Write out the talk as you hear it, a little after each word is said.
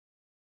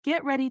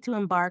Get ready to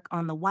embark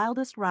on the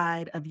wildest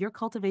ride of your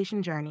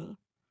cultivation journey.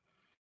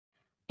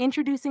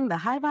 Introducing the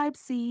High Vibe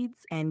Seeds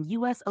and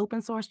U.S.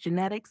 Open Source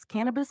Genetics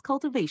Cannabis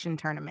Cultivation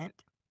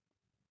Tournament.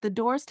 The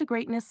doors to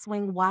greatness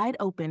swing wide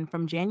open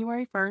from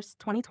January 1st,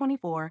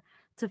 2024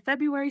 to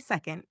February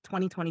 2nd,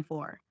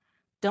 2024.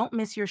 Don't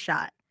miss your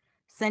shot.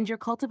 Send your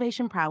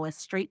cultivation prowess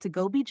straight to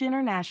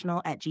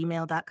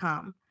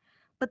gobeginternational@gmail.com.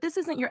 But this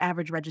isn't your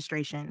average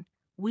registration.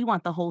 We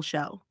want the whole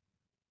show.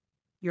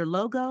 Your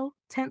logo,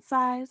 tent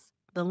size,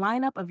 the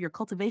lineup of your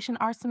cultivation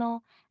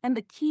arsenal, and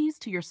the keys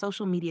to your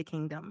social media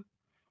kingdom.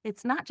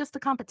 It's not just a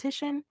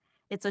competition,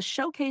 it's a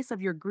showcase of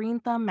your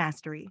green thumb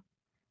mastery.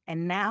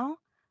 And now,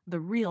 the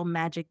real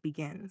magic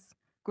begins.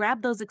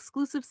 Grab those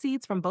exclusive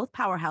seeds from both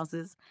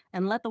powerhouses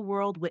and let the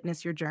world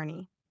witness your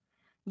journey.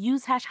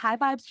 Use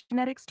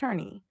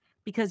 #HighVibesGeneticsTourney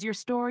because your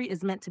story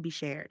is meant to be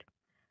shared.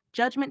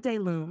 Judgment Day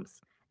looms,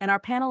 and our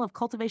panel of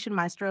cultivation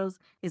maestros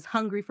is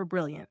hungry for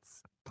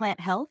brilliance. Plant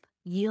health,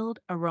 yield,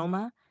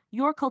 aroma,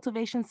 your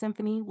cultivation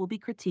symphony will be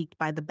critiqued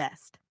by the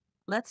best.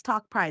 Let's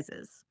talk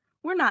prizes.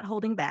 We're not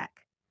holding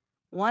back.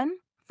 One,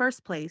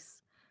 first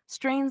place,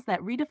 strains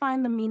that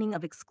redefine the meaning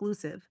of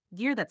exclusive,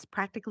 gear that's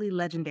practically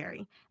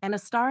legendary, and a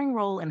starring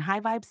role in High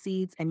Vibe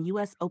Seeds and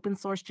U.S. open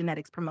source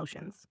genetics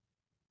promotions.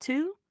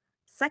 Two,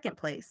 second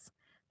place,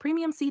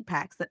 premium seed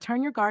packs that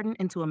turn your garden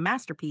into a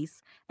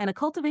masterpiece and a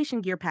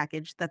cultivation gear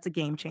package that's a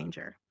game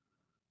changer.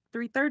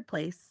 Three, third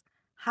place,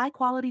 high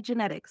quality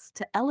genetics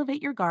to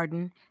elevate your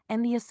garden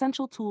and the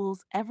essential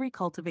tools every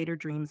cultivator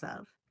dreams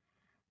of.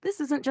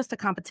 This isn't just a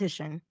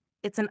competition,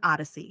 it's an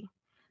odyssey.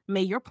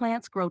 May your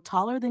plants grow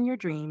taller than your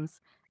dreams,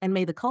 and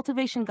may the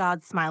cultivation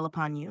gods smile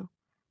upon you.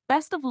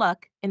 Best of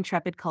luck,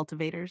 intrepid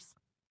cultivators.